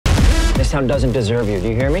This town doesn't deserve you. Do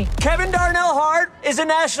you hear me? Kevin Darnell Hart is a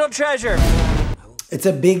national treasure. It's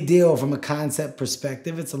a big deal from a concept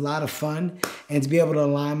perspective. It's a lot of fun. And to be able to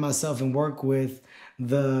align myself and work with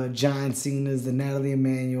the John Cenas, the Natalie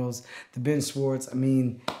Emanuels, the Ben Schwartz, I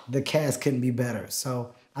mean, the cast couldn't be better.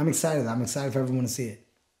 So I'm excited. I'm excited for everyone to see it.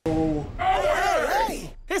 Oh,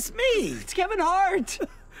 hey! It's me! It's Kevin Hart!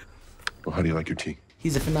 Well, how do you like your tea?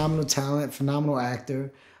 He's a phenomenal talent, phenomenal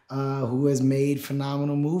actor, who has made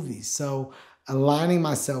phenomenal movies. So aligning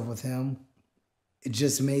myself with him, it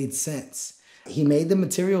just made sense. He made the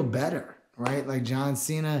material better, right? Like John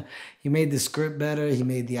Cena, he made the script better, he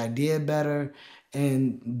made the idea better,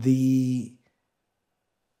 and the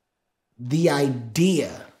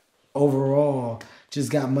idea overall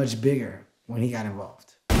just got much bigger when he got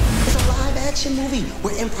involved. It's a live action movie.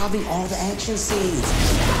 We're improvising all the action scenes.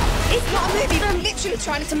 It's not a movie, they're literally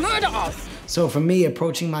trying to murder us. So for me,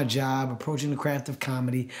 approaching my job, approaching the craft of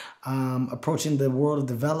comedy, approaching the world of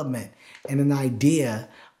development and an idea,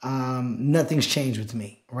 nothing's changed with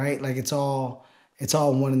me, right? Like it's all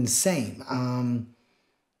one and the same.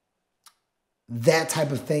 That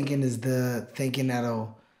type of thinking is the thinking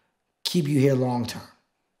that'll keep you here long term.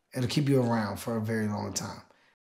 It'll keep you around for a very long time.